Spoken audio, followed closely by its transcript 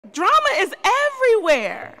Drama is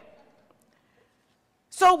everywhere.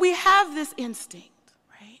 So we have this instinct,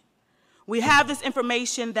 right? We have this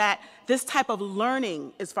information that this type of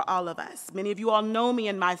learning is for all of us. Many of you all know me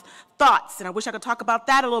and my thoughts, and I wish I could talk about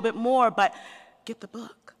that a little bit more, but get the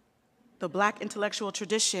book, The Black Intellectual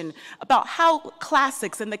Tradition, about how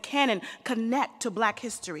classics and the canon connect to Black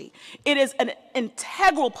history. It is an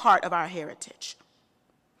integral part of our heritage.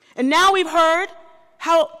 And now we've heard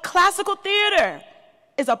how classical theater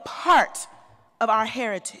is a part of our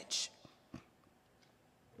heritage.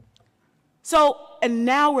 So, and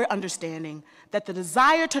now we're understanding that the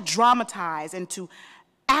desire to dramatize and to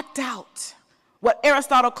act out what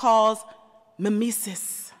Aristotle calls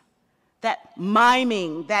mimesis, that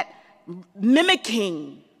miming, that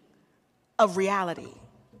mimicking of reality,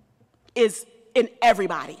 is in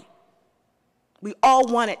everybody. We all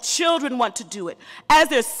want it. Children want to do it. As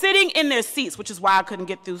they're sitting in their seats, which is why I couldn't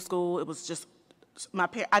get through school, it was just,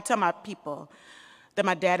 I tell my people that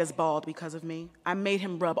my dad is bald because of me. I made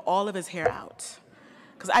him rub all of his hair out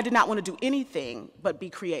because I did not want to do anything but be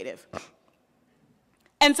creative.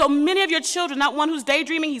 And so many of your children, not one who's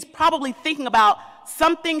daydreaming, he's probably thinking about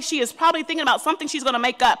something, she is probably thinking about something she's going to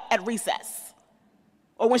make up at recess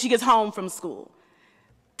or when she gets home from school.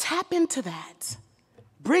 Tap into that.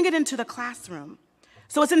 Bring it into the classroom.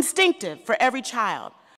 So it's instinctive for every child.